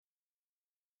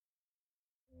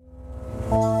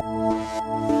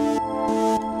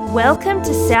Welcome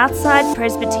to Southside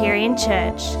Presbyterian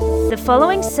Church. The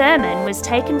following sermon was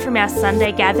taken from our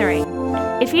Sunday gathering.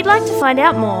 If you'd like to find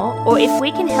out more, or if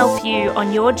we can help you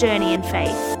on your journey in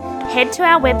faith, head to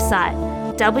our website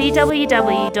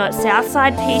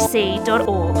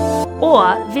www.southsidepc.org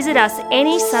or visit us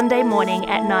any Sunday morning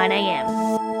at 9 a.m.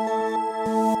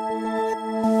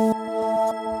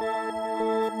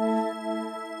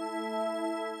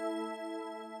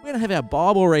 We're going to have our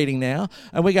Bible reading now,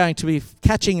 and we're going to be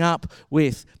catching up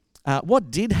with what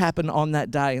did happen on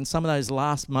that day and some of those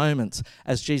last moments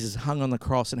as Jesus hung on the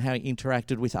cross and how he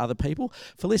interacted with other people.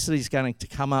 Felicity's going to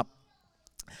come up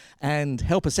and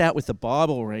help us out with the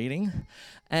Bible reading.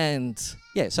 And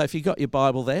yeah, so if you've got your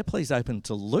Bible there, please open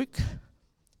to Luke.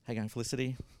 How you going,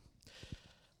 Felicity?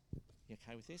 You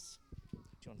okay with this? Do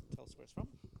you want to tell us where it's from?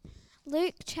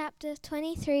 Luke chapter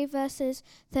 23 verses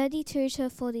 32 to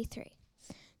 43.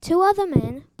 2 other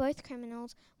men, both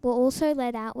criminals, were also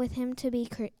led out with him to be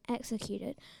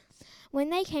executed. When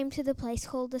they came to the place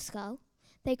called the Skull,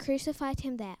 they crucified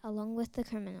him there along with the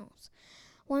criminals,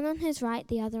 one on his right,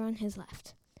 the other on his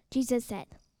left. Jesus said,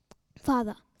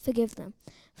 "Father, forgive them,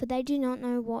 for they do not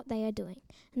know what they are doing."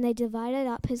 And they divided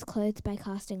up his clothes by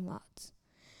casting lots.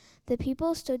 The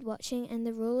people stood watching, and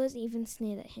the rulers even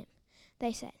sneered at him.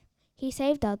 They said, "He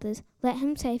saved others, let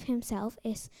him save himself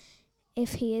if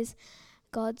he is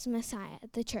God's Messiah,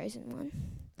 the chosen one."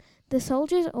 The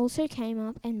soldiers also came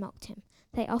up and mocked him.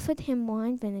 They offered him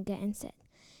wine vinegar and said,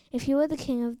 "If you are the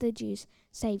king of the Jews,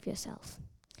 save yourself."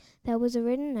 There was a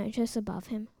written notice above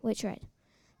him, which read,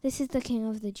 "This is the king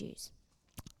of the Jews."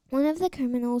 One of the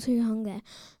criminals who hung there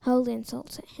hurled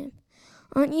insults at him.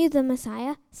 "Aren't you the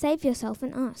Messiah? Save yourself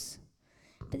and us."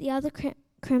 But the other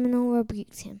criminal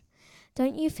rebuked him.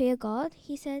 "Don't you fear God?"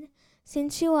 he said.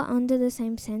 "Since you are under the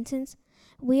same sentence,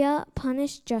 we are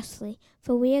punished justly,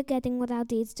 for we are getting what our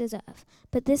deeds deserve.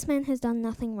 But this man has done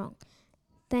nothing wrong."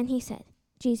 Then he said,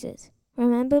 "Jesus,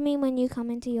 remember me when you come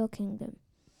into your kingdom."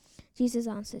 Jesus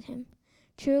answered him,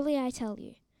 "Truly I tell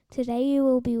you, today you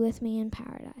will be with me in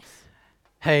paradise."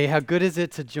 Hey, how good is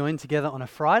it to join together on a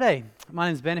Friday? My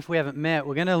name's Ben. If we haven't met,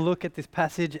 we're going to look at this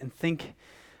passage and think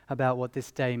about what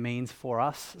this day means for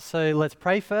us. So let's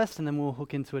pray first, and then we'll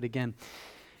hook into it again.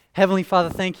 Heavenly Father,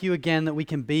 thank you again that we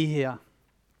can be here.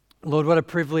 Lord, what a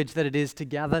privilege that it is to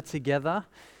gather together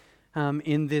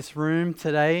in this room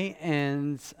today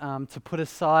and to put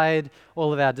aside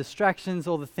all of our distractions,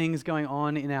 all the things going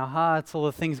on in our hearts, all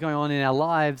the things going on in our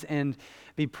lives, and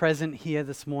be present here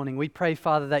this morning. We pray,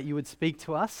 Father, that you would speak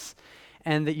to us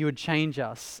and that you would change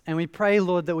us. And we pray,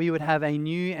 Lord, that we would have a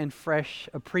new and fresh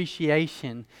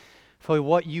appreciation for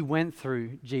what you went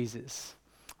through, Jesus,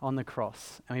 on the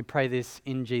cross. And we pray this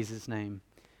in Jesus' name.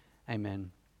 Amen.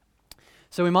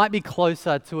 So we might be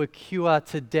closer to a cure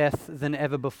to death than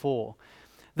ever before.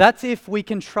 That's if we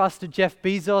can trust Jeff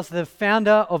Bezos, the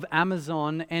founder of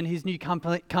Amazon, and his new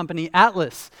company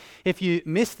Atlas. If you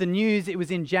missed the news, it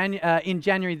was in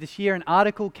January this year, an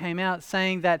article came out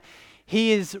saying that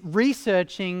he is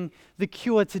researching the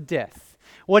cure to death.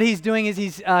 What he's doing is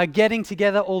he's getting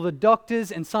together all the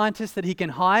doctors and scientists that he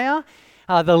can hire,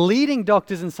 the leading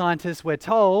doctors and scientists, we're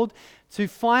told, to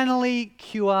finally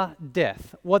cure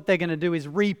death. What they're going to do is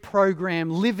reprogram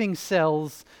living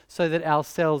cells so that our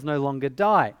cells no longer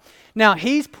die. Now,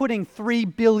 he's putting $3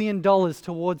 billion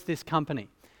towards this company.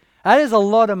 That is a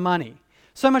lot of money.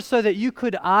 So much so that you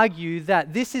could argue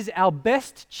that this is our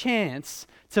best chance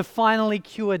to finally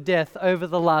cure death over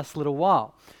the last little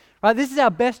while. Right? This is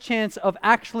our best chance of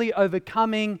actually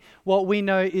overcoming what we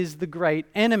know is the great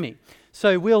enemy.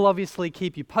 So we'll obviously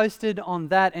keep you posted on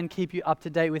that and keep you up to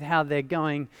date with how they're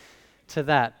going to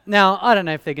that. Now, I don't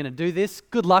know if they're going to do this.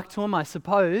 Good luck to them, I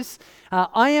suppose.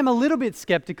 I am a little bit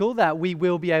skeptical that we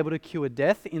will be able to cure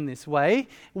death in this way.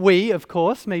 We, of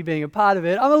course, me being a part of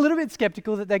it, I'm a little bit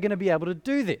skeptical that they're going to be able to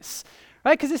do this.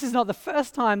 Right? Because this is not the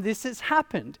first time this has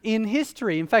happened in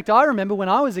history. In fact, I remember when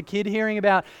I was a kid hearing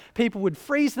about people would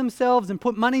freeze themselves and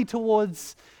put money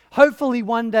towards hopefully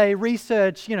one day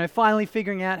research, finally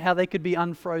figuring out how they could be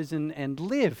unfrozen and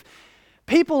live.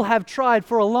 People have tried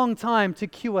for a long time to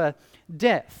cure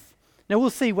death. Now we'll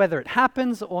see whether it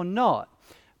happens or not,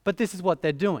 but this is what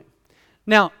they're doing.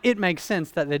 Now, it makes sense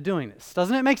that they're doing this.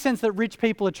 Doesn't it make sense that rich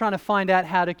people are trying to find out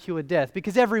how to cure death?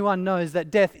 Because everyone knows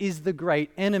that death is the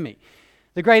great enemy.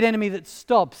 The great enemy that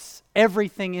stops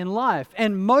everything in life.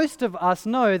 And most of us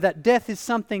know that death is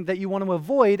something that you want to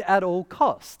avoid at all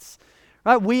costs.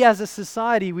 Right? We as a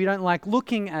society, we don't like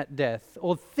looking at death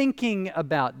or thinking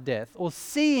about death or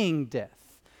seeing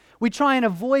death. We try and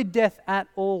avoid death at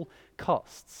all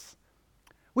costs.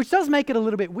 Which does make it a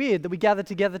little bit weird that we gather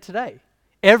together today.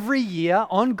 every year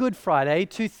on Good Friday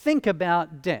to think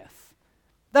about death.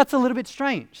 That's a little bit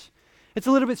strange. It's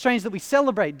a little bit strange that we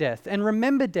celebrate death and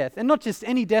remember death, and not just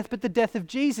any death, but the death of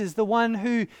Jesus, the one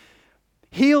who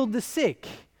healed the sick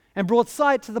and brought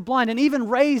sight to the blind and even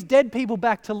raised dead people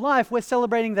back to life. We're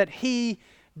celebrating that he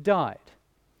died.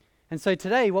 And so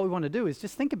today what we want to do is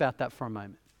just think about that for a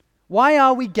moment. Why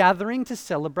are we gathering to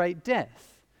celebrate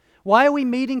death? Why are we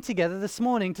meeting together this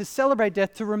morning to celebrate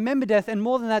death, to remember death, and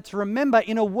more than that, to remember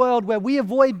in a world where we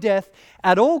avoid death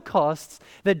at all costs,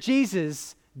 that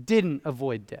Jesus didn't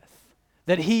avoid death,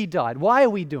 that he died? Why are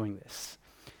we doing this?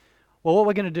 Well, what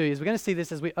we're going to do is we're going to see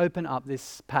this as we open up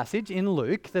this passage in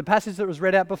Luke, the passage that was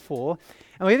read out before,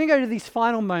 and we're going to go to these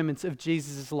final moments of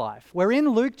Jesus' life. We're in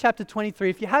Luke chapter 23.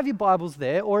 If you have your Bibles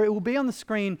there, or it will be on the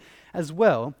screen as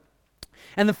well.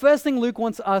 And the first thing Luke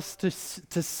wants us to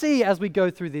see as we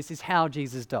go through this is how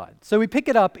Jesus died. So we pick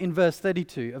it up in verse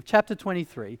 32 of chapter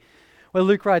 23, where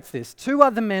Luke writes this: 2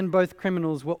 other men, both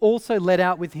criminals, were also led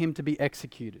out with him to be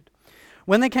executed.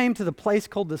 When they came to the place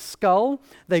called the Skull,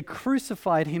 they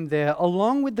crucified him there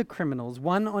along with the criminals,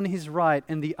 one on his right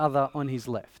and the other on his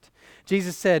left.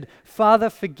 Jesus said, "Father,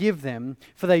 forgive them,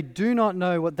 for they do not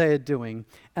know what they are doing."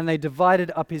 And they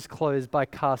divided up his clothes by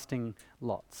casting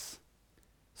lots.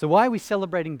 So why are we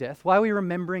celebrating death? Why are we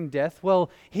remembering death?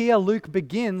 Well, here Luke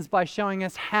begins by showing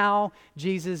us how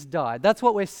Jesus died. That's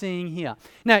what we're seeing here.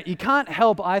 Now, you can't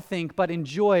help, I think, but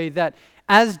enjoy that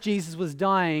as Jesus was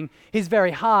dying, his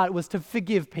very heart was to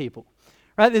forgive people.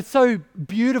 Right? It's so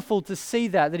beautiful to see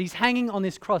that he's hanging on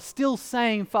this cross, still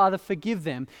saying, "Father, forgive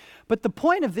them." But the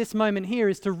point of this moment here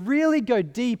is to really go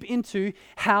deep into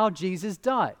how Jesus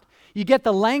died. You get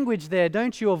the language there,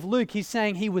 don't you, of Luke? He's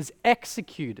saying he was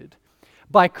executed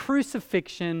by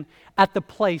crucifixion at the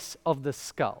place of the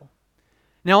skull.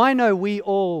 Now, I know we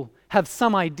all have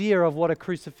some idea of what a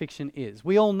crucifixion is.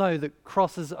 We all know that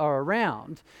crosses are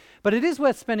around, but it is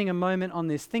worth spending a moment on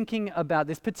this, thinking about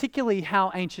this, particularly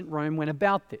how ancient Rome went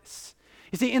about this.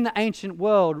 You see, in the ancient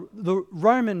world, the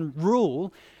Roman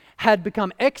rule had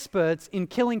become experts in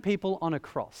killing people on a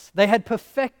cross. They had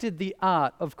perfected the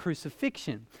art of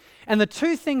crucifixion. And the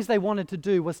two things they wanted to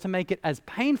do was to make it as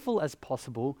painful as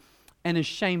possible and as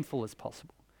shameful as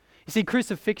possible. You see,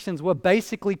 crucifixions were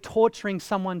basically torturing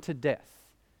someone to death.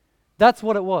 That's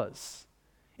what it was.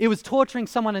 It was torturing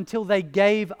someone until they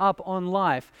gave up on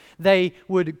life. They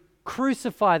would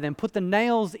crucify them, put the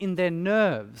nails in their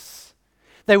nerves.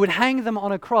 They would hang them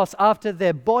on a cross after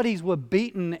their bodies were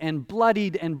beaten and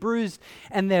bloodied and bruised,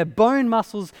 and their bone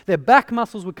muscles, their back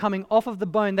muscles were coming off of the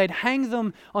bone. They'd hang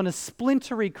them on a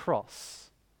splintery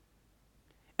cross.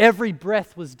 Every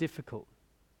breath was difficult.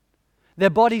 Their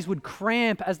bodies would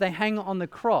cramp as they hang on the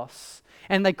cross,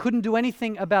 and they couldn't do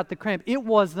anything about the cramp. It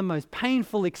was the most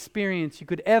painful experience you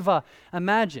could ever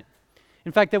imagine.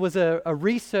 In fact, there was a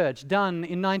research done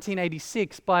in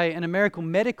 1986 by an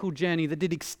American medical journal that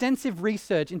did extensive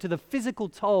research into the physical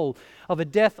toll of a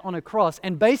death on a cross,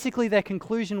 and basically their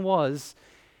conclusion was,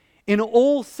 in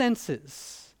all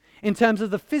senses, in terms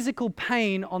of the physical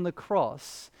pain on the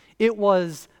cross, it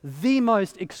was the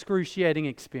most excruciating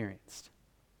experience.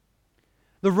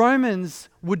 The Romans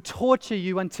would torture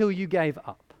you until you gave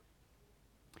up.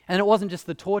 And it wasn't just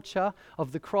the torture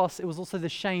of the cross, it was also the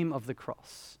shame of the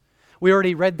cross. We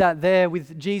already read that there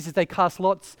with Jesus. They cast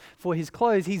lots for his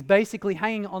clothes. He's basically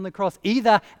hanging on the cross,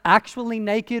 either actually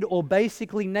naked or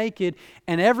basically naked,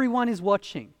 and everyone is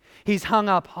watching. He's hung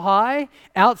up high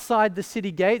outside the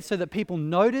city gate so that people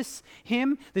notice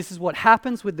him. This is what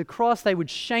happens with the cross. They would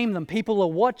shame them. People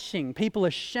are watching. People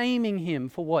are shaming him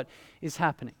for what is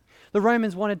happening. The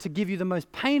Romans wanted to give you the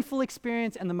most painful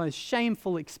experience and the most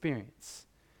shameful experience.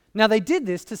 Now, they did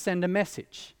this to send a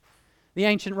message. The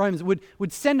ancient Romans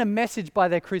would send a message by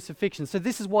their crucifixion. So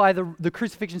this is why the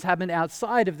crucifixions happened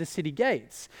outside of the city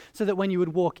gates, so that when you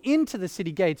would walk into the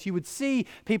city gates, you would see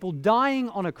people dying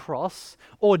on a cross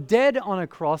or dead on a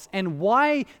cross, and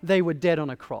why they were dead on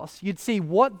a cross. You'd see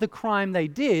what the crime they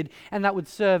did, and that would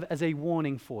serve as a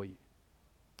warning for you.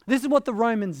 This is what the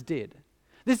Romans did.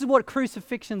 This is what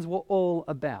crucifixions were all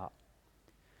about.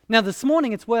 Now, this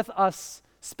morning, it's worth us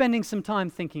spending some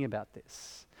time thinking about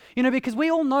this. You know, because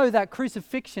we all know that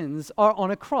crucifixions are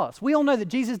on a cross. We all know that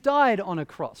Jesus died on a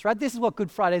cross, right? This is what Good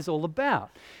Friday is all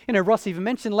about. You know, Ross even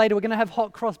mentioned later we're going to have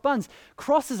hot cross buns.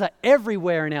 Crosses are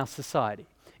everywhere in our society.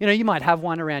 You know, you might have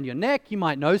one around your neck. You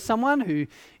might know someone who, you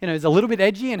know, is a little bit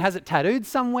edgy and has it tattooed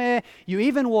somewhere. You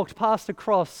even walked past a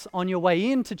cross on your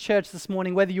way into church this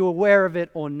morning, whether you're aware of it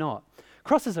or not.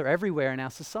 Crosses are everywhere in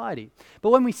our society. But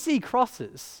when we see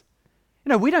crosses, you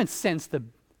know, we don't sense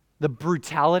the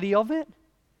brutality of it.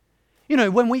 You know,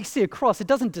 when we see a cross, it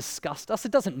doesn't disgust us.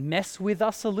 It doesn't mess with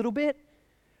us a little bit,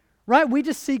 right? We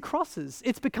just see crosses.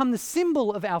 It's become the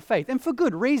symbol of our faith, and for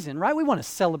good reason, right? We want to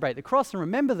celebrate the cross and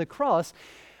remember the cross.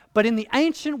 But in the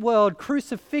ancient world,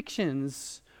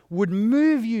 crucifixions would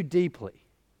move you deeply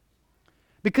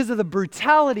because of the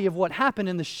brutality of what happened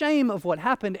and the shame of what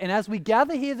happened. And as we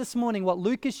gather here this morning, what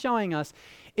Luke is showing us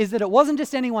is that it wasn't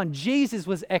just anyone. Jesus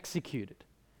was executed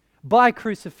by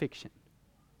crucifixion.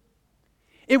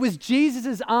 It was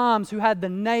Jesus' arms who had the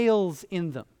nails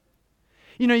in them.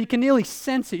 You know, you can nearly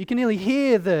sense it. You can nearly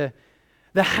hear the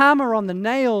hammer on the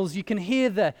nails. You can hear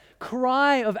the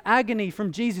cry of agony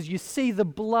from Jesus. You see the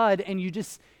blood and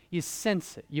you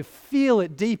sense it. You feel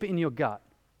it deep in your gut.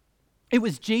 It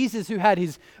was Jesus who had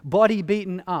his body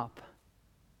beaten up.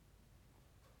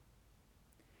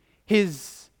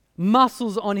 His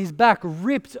muscles on his back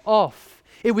ripped off.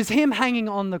 It was him hanging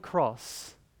on the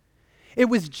cross. It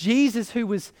was Jesus who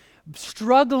was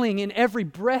struggling in every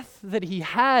breath that he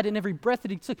had and every breath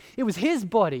that he took. It was his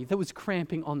body that was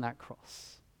cramping on that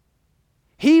cross.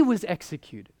 He was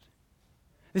executed.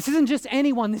 This isn't just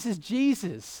anyone, this is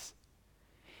Jesus.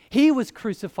 He was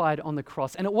crucified on the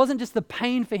cross, and it wasn't just the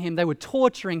pain for him. They were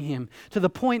torturing him to the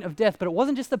point of death, but it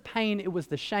wasn't just the pain, it was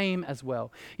the shame as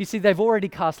well. You see, they've already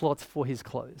cast lots for his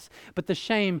clothes, but the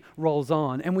shame rolls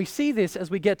on. And we see this as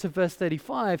we get to verse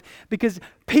 35, because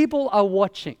people are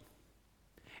watching.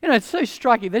 You know, it's so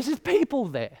striking. There's just people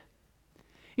there.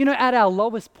 You know, at our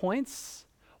lowest points,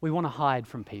 we want to hide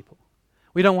from people.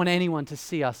 We don't want anyone to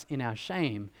see us in our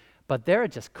shame, but there are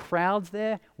just crowds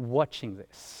there watching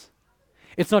this.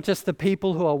 It's not just the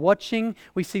people who are watching.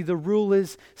 We see the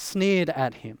rulers sneered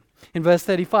at him. In verse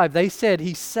 35, they said,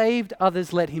 he saved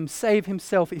others, let him save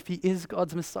himself if he is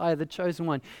God's Messiah, the chosen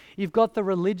one. You've got the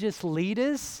religious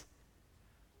leaders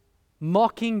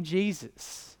mocking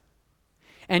Jesus.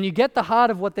 And you get the heart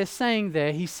of what they're saying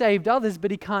there. He saved others,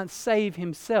 but he can't save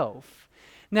himself.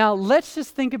 Now, let's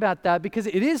just think about that, because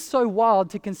it is so wild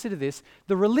to consider this.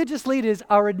 The religious leaders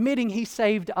are admitting he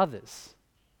saved others.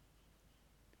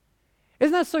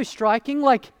 Isn't that so striking?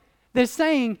 Like, they're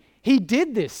saying he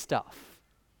did this stuff.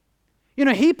 You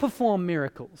know, he performed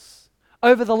miracles.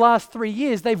 Over the last 3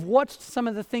 years, they've watched some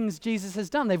of the things Jesus has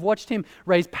done. They've watched him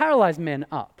raise paralyzed men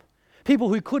up. People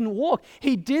who couldn't walk.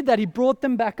 He did that. He brought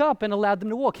them back up and allowed them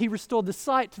to walk. He restored the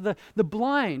sight to the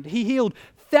blind. He healed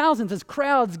thousands as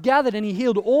crowds gathered, and he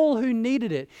healed all who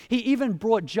needed it. He even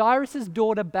brought Jairus'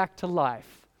 daughter back to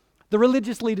life. The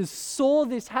religious leaders saw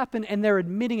this happen, and they're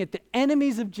admitting it. The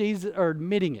enemies of Jesus are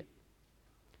admitting it.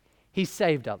 He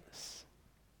saved others.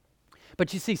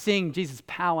 But you see, seeing Jesus'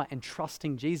 power and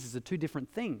trusting Jesus are two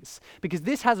different things, because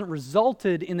this hasn't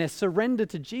resulted in their surrender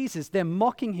to Jesus. They're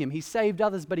mocking him. He saved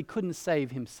others, but he couldn't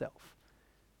save himself.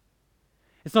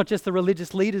 It's not just the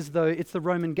religious leaders, though, it's the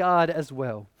Roman guard as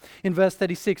well. In verse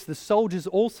 36, the soldiers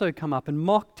also come up and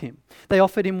mocked him. They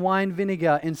offered him wine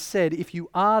vinegar and said, if you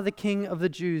are the king of the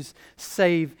Jews,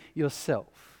 save yourself.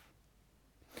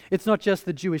 It's not just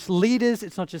the Jewish leaders,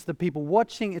 it's not just the people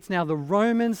watching, it's now the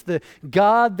Romans, the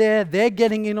guard there, they're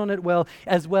getting in on it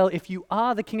as well. If you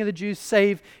are the king of the Jews,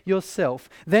 save yourself.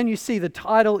 Then you see the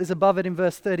title is above it in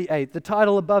verse 38. The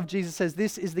title above Jesus says,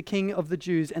 this is the king of the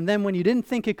Jews. And then when you didn't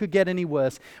think it could get any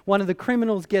worse, one of the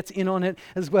criminals gets in on it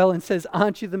as well and says,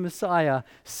 aren't you the Messiah?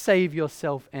 Save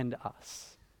yourself and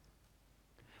us.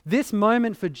 This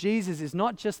moment for Jesus is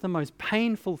not just the most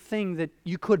painful thing that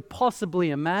you could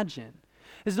possibly imagine.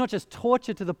 It's not just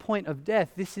torture to the point of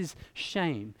death. This is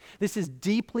shame. This is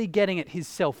deeply getting at his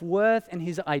self-worth and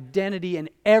his identity, and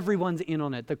everyone's in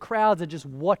on it. The crowds are just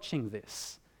watching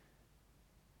this.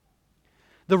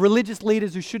 The religious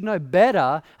leaders who should know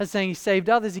better are saying he saved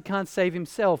others, he can't save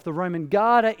himself. The Roman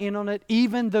guard are in on it.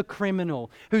 Even the criminal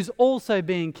who's also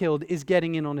being killed is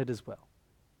getting in on it as well.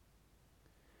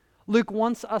 Luke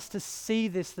wants us to see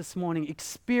this morning,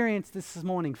 experience this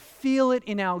morning, feel it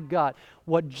in our gut.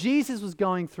 What Jesus was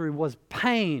going through was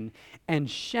pain and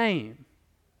shame.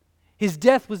 His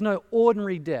death was no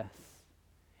ordinary death.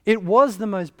 It was the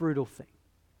most brutal thing.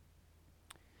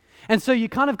 And so you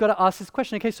kind of got to ask this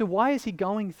question, okay, so why is he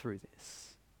going through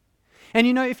this? And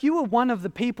you know, if you were one of the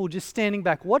people just standing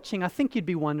back watching, I think you'd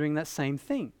be wondering that same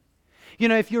thing. You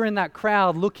know, if you're in that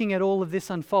crowd looking at all of this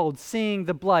unfold, seeing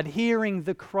the blood, hearing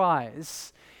the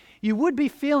cries, you would be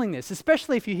feeling this,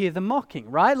 especially if you hear the mocking,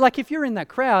 right? Like if you're in that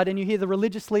crowd and you hear the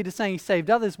religious leader saying he saved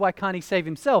others, why can't he save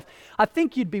himself? I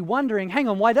think you'd be wondering, hang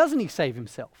on, why doesn't he save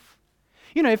himself?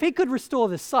 You know, if he could restore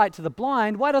the sight to the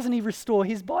blind, why doesn't he restore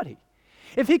his body?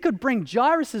 If he could bring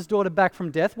Jairus' daughter back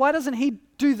from death, why doesn't he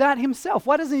do that himself?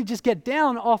 Why doesn't he just get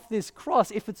down off this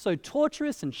cross? If it's so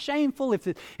torturous and shameful, if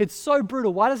it's so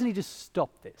brutal, why doesn't he just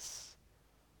stop this?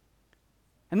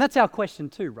 And that's our question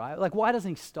too, right? Like, why doesn't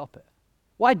he stop it?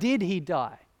 Why did he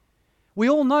die? We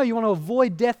all know you want to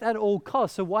avoid death at all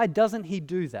costs, so why doesn't he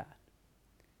do that?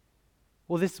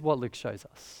 Well, this is what Luke shows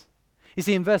us. You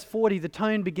see, in verse 40, the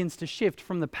tone begins to shift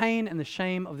from the pain and the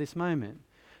shame of this moment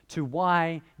to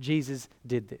why Jesus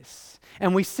did this.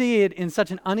 And we see it in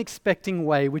such an unexpected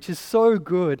way, which is so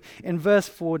good. In verse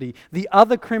 40, the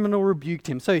other criminal rebuked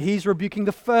him. So he's rebuking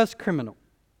the first criminal.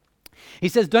 He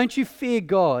says, "Don't you fear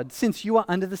God, since you are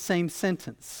under the same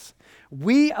sentence?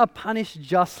 We are punished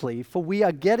justly, for we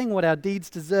are getting what our deeds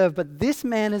deserve, but this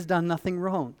man has done nothing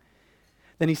wrong."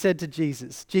 Then he said to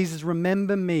Jesus, "Jesus,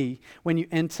 remember me when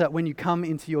you come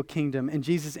into your kingdom." And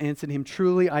Jesus answered him,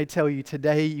 "Truly I tell you,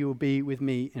 today you will be with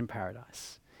me in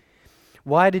paradise."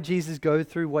 Why did Jesus go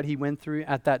through what he went through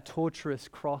at that torturous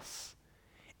cross?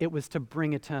 It was to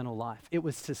bring eternal life. It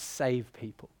was to save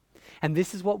people. And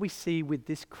this is what we see with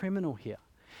this criminal here.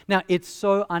 Now, it's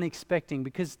so unexpected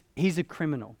because he's a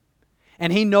criminal.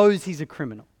 And he knows he's a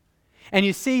criminal. And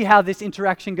you see how this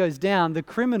interaction goes down. The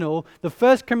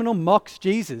first criminal mocks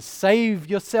Jesus, "Save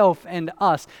yourself and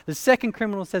us." The second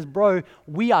criminal says, "Bro,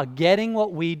 we are getting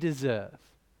what we deserve."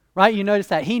 Right? You notice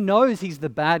that. He knows he's the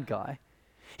bad guy.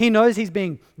 He knows he's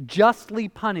being justly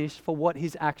punished for what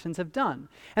his actions have done.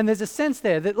 And there's a sense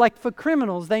there that, like for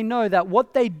criminals, they know that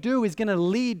what they do is going to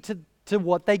lead to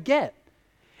what they get.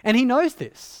 And he knows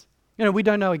this. We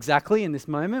don't know exactly in this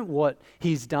moment what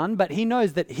he's done, but he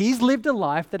knows that he's lived a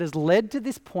life that has led to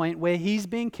this point where he's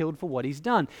being killed for what he's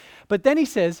done. But then he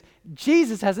says,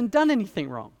 Jesus hasn't done anything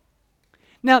wrong.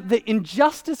 Now, the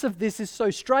injustice of this is so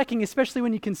striking, especially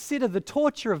when you consider the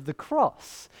torture of the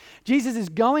cross. Jesus is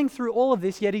going through all of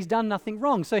this, yet he's done nothing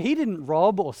wrong. So he didn't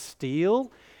rob or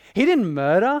steal. He didn't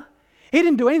murder. He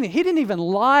didn't do anything. He didn't even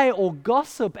lie or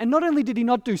gossip. And not only did he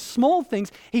not do small things,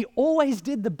 he always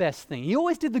did the best thing. He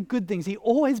always did the good things. He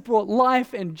always brought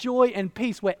life and joy and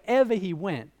peace wherever he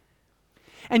went.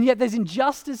 And yet there's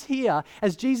injustice here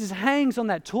as Jesus hangs on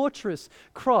that torturous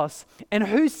cross. And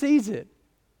who sees it?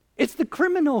 It's the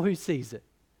criminal who sees it.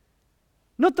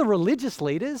 Not the religious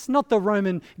leaders, not the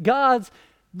Roman guards.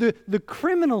 The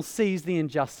criminal sees the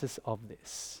injustice of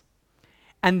this.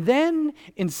 And then,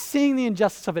 in seeing the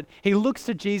injustice of it, he looks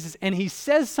to Jesus and he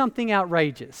says something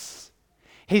outrageous.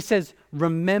 He says,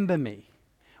 "Remember me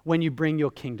when you bring your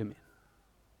kingdom in."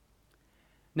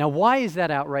 Now, why is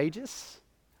that outrageous?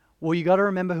 Well, you got to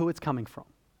remember who it's coming from.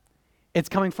 It's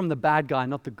coming from the bad guy,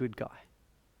 not the good guy.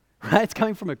 Right? It's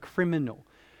coming from a criminal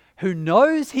who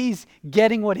knows he's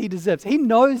getting what he deserves. He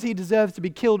knows he deserves to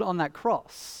be killed on that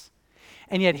cross.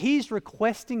 And yet he's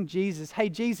requesting Jesus, "Hey,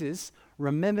 Jesus,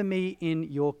 remember me in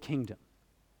your kingdom."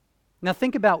 Now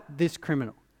think about this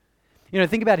criminal.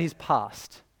 Think about his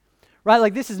past. Right?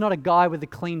 Like, this is not a guy with a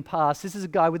clean past. This is a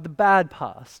guy with the bad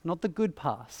past, not the good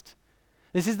past.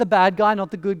 This is the bad guy,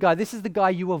 not the good guy. This is the guy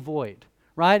you avoid,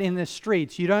 right? In the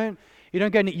streets. You don't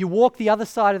you walk the other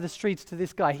side of the streets to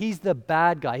this guy. He's the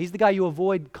bad guy. He's the guy you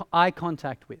avoid eye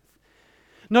contact with.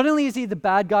 Not only is he the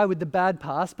bad guy with the bad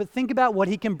past, but think about what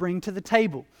he can bring to the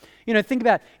table. Think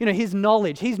about, his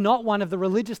knowledge. He's not one of the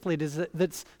religious leaders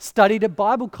that's studied at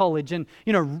Bible college and,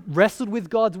 wrestled with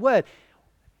God's word.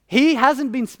 He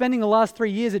hasn't been spending the last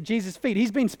 3 years at Jesus' feet.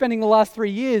 He's been spending the last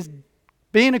 3 years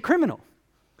being a criminal.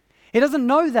 He doesn't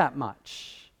know that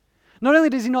much. Not only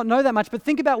does he not know that much, but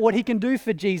think about what he can do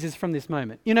for Jesus from this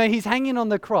moment. He's hanging on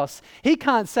the cross. He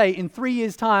can't say, in 3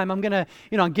 years' time, I'm going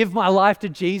to, give my life to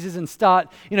Jesus and start,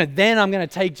 then I'm going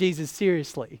to take Jesus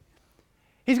seriously.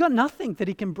 He's got nothing that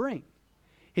he can bring.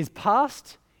 His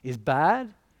past is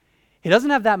bad. He doesn't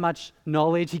have that much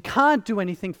knowledge. He can't do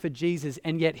anything for Jesus.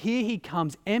 And yet here he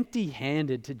comes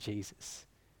empty-handed to Jesus.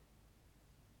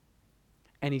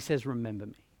 And he says, "Remember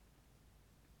me."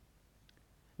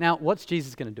 Now, what's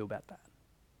Jesus going to do about that?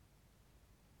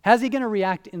 How's he going to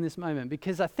react in this moment?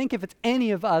 Because I think if it's any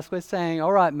of us, we're saying,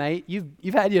 "All right, mate,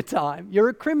 you've had your time. You're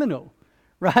a criminal,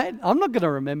 right? I'm not going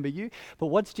to remember you." But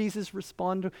what's Jesus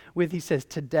respond with? He says,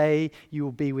 "Today you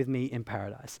will be with me in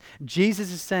paradise."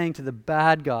 Jesus is saying to the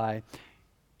bad guy,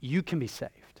 you can be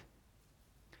saved.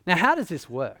 Now, how does this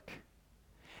work?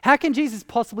 How can Jesus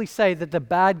possibly say that the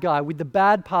bad guy with the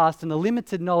bad past and the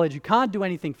limited knowledge who can't do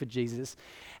anything for Jesus,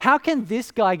 how can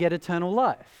this guy get eternal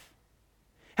life?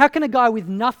 How can a guy with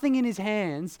nothing in his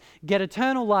hands get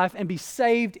eternal life and be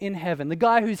saved in heaven? The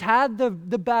guy who's had the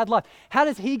bad life, how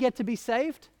does he get to be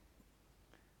saved?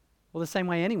 Well, the same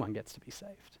way anyone gets to be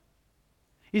saved.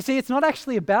 You see, it's not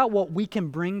actually about what we can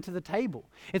bring to the table.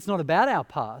 It's not about our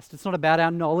past. It's not about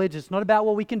our knowledge. It's not about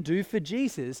what we can do for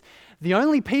Jesus. The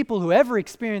only people who ever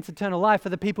experience eternal life are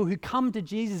the people who come to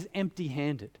Jesus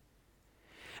empty-handed.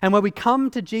 And where we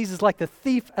come to Jesus like the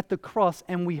thief at the cross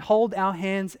and we hold our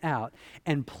hands out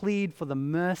and plead for the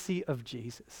mercy of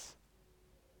Jesus.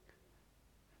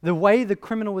 The way the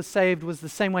criminal was saved was the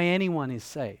same way anyone is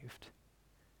saved.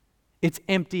 It's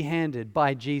empty-handed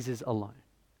by Jesus alone.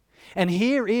 And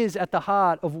here is at the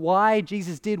heart of why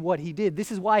Jesus did what he did.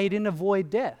 This is why he didn't avoid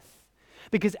death.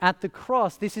 Because at the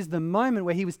cross, this is the moment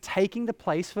where he was taking the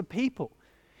place for people.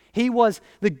 He was,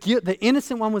 the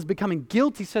innocent one was becoming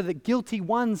guilty so that guilty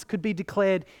ones could be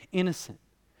declared innocent.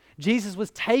 Jesus was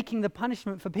taking the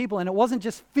punishment for people, and it wasn't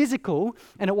just physical,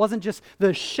 and it wasn't just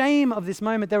the shame of this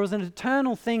moment. There was an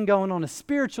eternal thing going on, a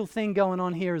spiritual thing going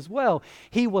on here as well.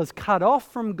 He was cut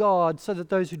off from God so that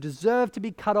those who deserve to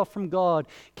be cut off from God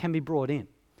can be brought in.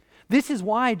 This is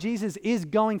why Jesus is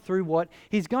going through what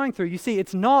he's going through. You see,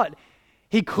 it's not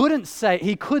he could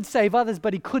save others,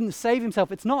 but he couldn't save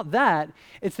himself. It's not that.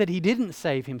 It's that he didn't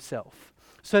save himself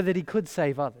so that he could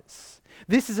save others.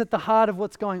 This is at the heart of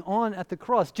what's going on at the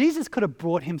cross. Jesus could have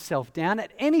brought himself down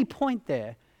at any point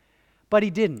there, but he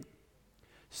didn't,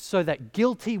 so that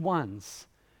guilty ones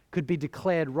could be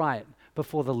declared right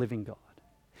before the living God.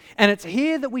 And it's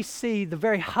here that we see the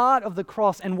very heart of the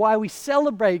cross and why we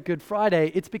celebrate Good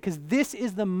Friday. It's because this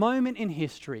is the moment in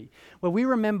history where we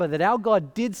remember that our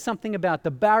God did something about the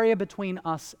barrier between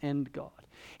us and God.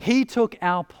 He took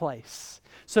our place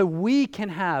so we can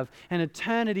have an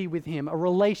eternity with him, a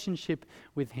relationship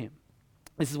with him.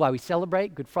 This is why we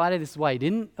celebrate Good Friday. This is why he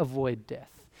didn't avoid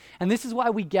death. And this is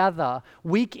why we gather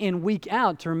week in, week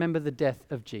out to remember the death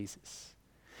of Jesus.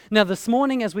 Now, this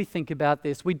morning, as we think about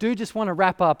this, we do just want to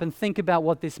wrap up and think about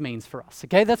what this means for us,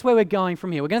 okay? That's where we're going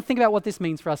from here. We're going to think about what this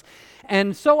means for us.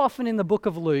 And so often in the book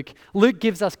of Luke, Luke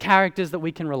gives us characters that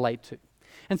we can relate to.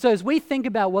 And so as we think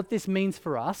about what this means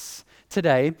for us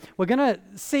today, we're going to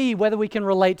see whether we can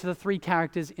relate to the three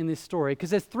characters in this story,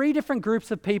 because there's three different groups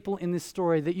of people in this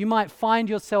story that you might find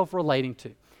yourself relating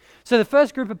to. So the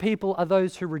first group of people are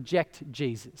those who reject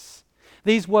Jesus.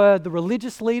 These were the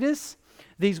religious leaders,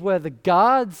 these were the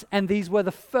guards, and these were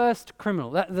the first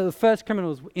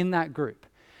criminals in that group.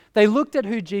 They looked at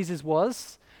who Jesus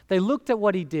was, they looked at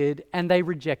what he did, and they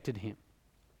rejected him.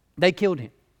 They killed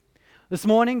him. This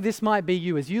morning, this might be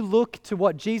you. As you look to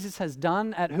what Jesus has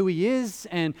done, at who he is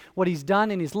and what he's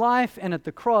done in his life and at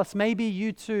the cross, maybe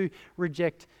you too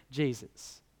reject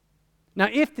Jesus. Now,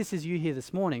 if this is you here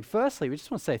this morning, firstly, we just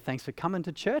want to say thanks for coming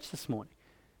to church this morning.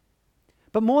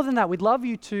 But more than that, we'd love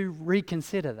you to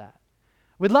reconsider that.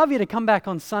 We'd love you to come back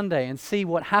on Sunday and see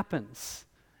what happens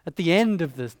at the end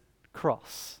of the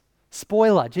cross.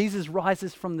 Spoiler, Jesus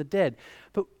rises from the dead.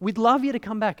 But we'd love you to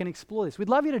come back and explore this. We'd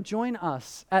love you to join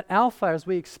us at Alpha as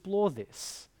we explore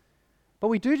this. But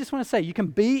we do just want to say you can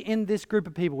be in this group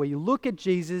of people where you look at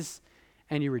Jesus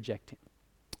and you reject him.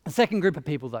 The second group of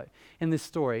people, though, in this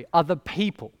story are the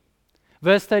people.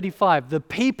 Verse 35, the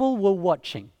people were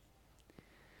watching.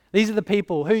 These are the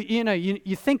people who,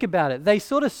 you think about it, they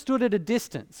sort of stood at a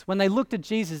distance. When they looked at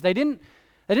Jesus, they didn't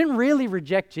really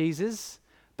reject Jesus,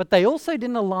 but they also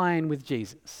didn't align with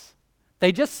Jesus.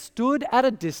 They just stood at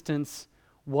a distance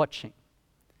watching.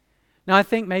 Now, I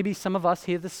think maybe some of us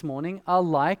here this morning are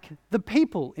like the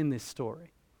people in this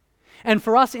story. And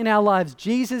for us in our lives,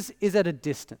 Jesus is at a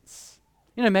distance.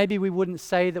 Maybe we wouldn't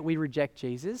say that we reject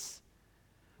Jesus,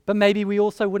 but maybe we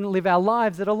also wouldn't live our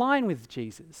lives that align with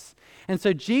Jesus. And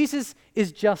so Jesus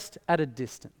is just at a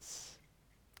distance.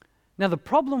 Now, the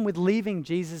problem with leaving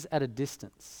Jesus at a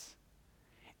distance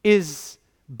is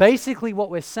basically what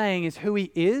we're saying is who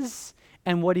he is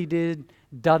and what he did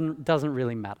doesn't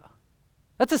really matter.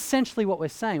 That's essentially what we're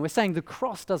saying. We're saying the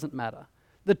cross doesn't matter.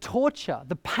 The torture,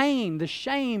 the pain, the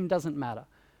shame doesn't matter.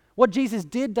 What Jesus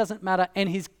did doesn't matter, and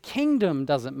his kingdom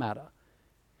doesn't matter.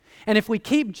 And if we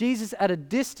keep Jesus at a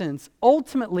distance,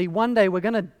 ultimately one day we're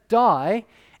going to die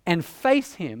and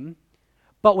face him,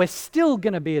 but we're still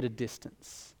going to be at a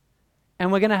distance.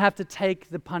 And we're going to have to take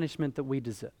the punishment that we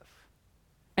deserve.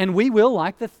 And we will,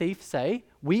 like the thief, say,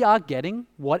 we are getting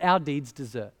what our deeds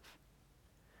deserve.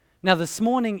 Now this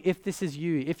morning, if this is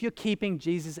you, if you're keeping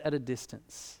Jesus at a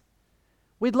distance,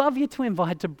 we'd love you to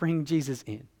invite to bring Jesus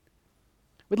in.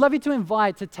 We'd love you to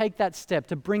invite to take that step,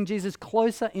 to bring Jesus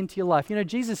closer into your life.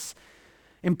 Jesus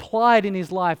implied in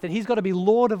his life that he's got to be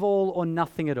Lord of all or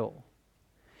nothing at all.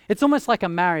 It's almost like a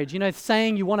marriage,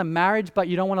 saying you want a marriage but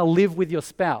you don't want to live with your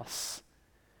spouse.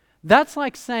 That's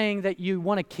like saying that you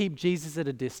want to keep Jesus at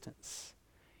a distance.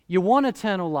 You want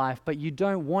eternal life, but you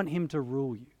don't want him to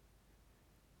rule you.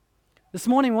 This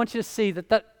morning, I want you to see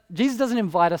that Jesus doesn't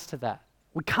invite us to that.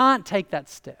 We can't take that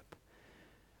step.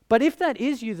 But if that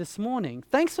is you this morning,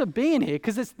 thanks for being here,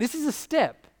 because this is a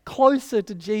step closer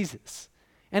to Jesus.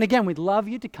 And again, we'd love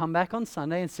you to come back on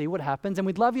Sunday and see what happens. And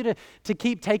we'd love you to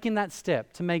keep taking that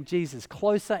step to make Jesus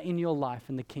closer in your life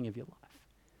and the King of your life.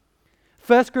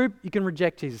 First group, you can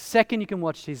reject Jesus. Second, you can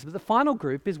watch Jesus. But the final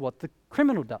group is what the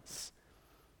criminal does.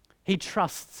 He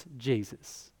trusts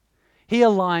Jesus. He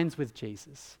aligns with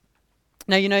Jesus.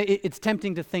 Now, it's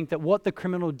tempting to think that what the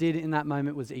criminal did in that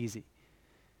moment was easy.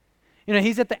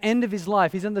 He's at the end of his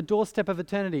life. He's on the doorstep of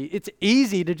eternity. It's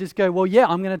easy to just go, well, yeah,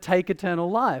 I'm going to take eternal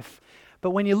life.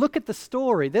 But when you look at the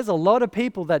story, there's a lot of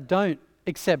people that don't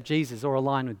accept Jesus or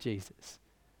align with Jesus.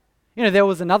 There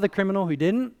was another criminal who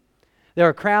didn't. There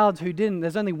are crowds who didn't.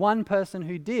 There's only one person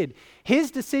who did.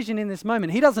 His decision in this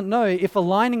moment, he doesn't know if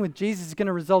aligning with Jesus is going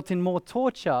to result in more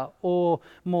torture or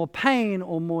more pain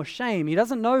or more shame. He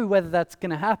doesn't know whether that's going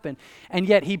to happen. And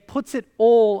yet he puts it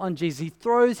all on Jesus. He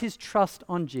throws his trust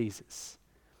on Jesus.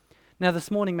 Now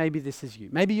this morning, maybe this is you.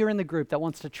 Maybe you're in the group that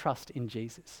wants to trust in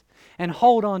Jesus and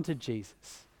hold on to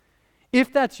Jesus.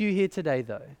 If that's you here today,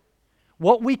 though,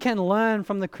 what we can learn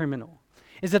from the criminal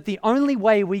is that the only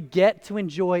way we get to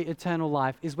enjoy eternal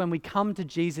life is when we come to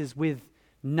Jesus with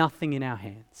nothing in our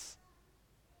hands.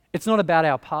 It's not about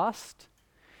our past.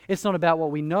 It's not about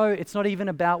what we know. It's not even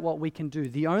about what we can do.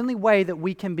 The only way that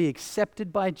we can be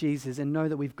accepted by Jesus and know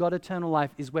that we've got eternal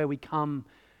life is where we come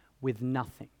with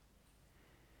nothing.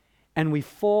 And we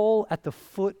fall at the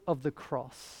foot of the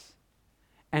cross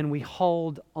and we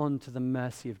hold on to the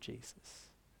mercy of Jesus.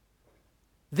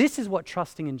 This is what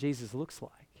trusting in Jesus looks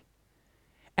like.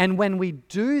 And when we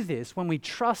do this, when we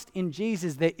trust in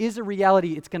Jesus, there is a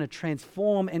reality it's going to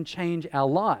transform and change our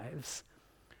lives.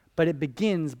 But it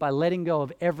begins by letting go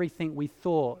of everything we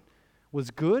thought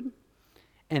was good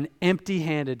and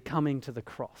empty-handed coming to the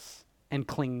cross and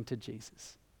clinging to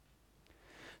Jesus.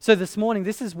 So this morning,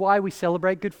 this is why we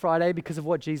celebrate Good Friday, because of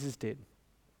what Jesus did.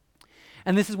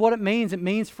 And this is what it means. It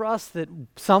means for us that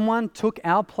someone took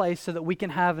our place so that we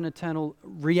can have an eternal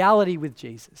reality with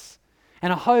Jesus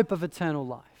and a hope of eternal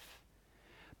life.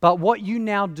 But what you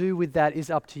now do with that is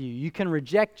up to you. You can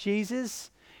reject Jesus,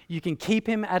 you can keep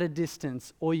him at a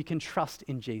distance, or you can trust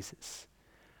in Jesus.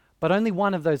 But only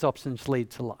one of those options lead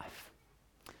to life.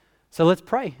 So let's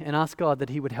pray and ask God that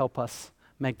he would help us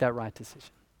make that right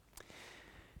decision.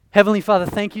 Heavenly Father,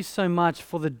 thank you so much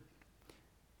for the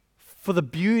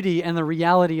beauty and the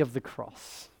reality of the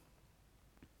cross.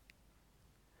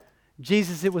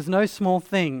 Jesus, it was no small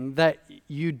thing that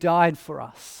you died for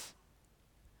us.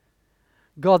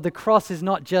 God, the cross is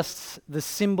not just the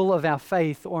symbol of our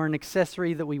faith or an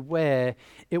accessory that we wear.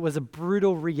 It was a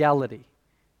brutal reality.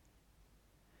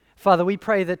 Father, we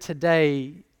pray that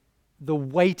today the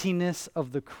weightiness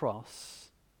of the cross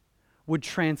would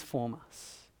transform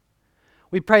us.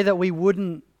 We pray that we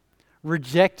wouldn't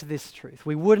reject this truth.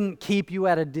 We wouldn't keep you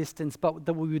at a distance, but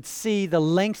that we would see the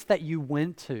lengths that you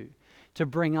went to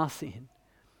bring us in.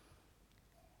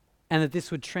 And that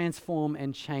this would transform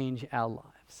and change our lives.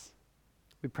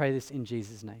 We pray this in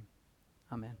Jesus' name.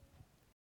 Amen.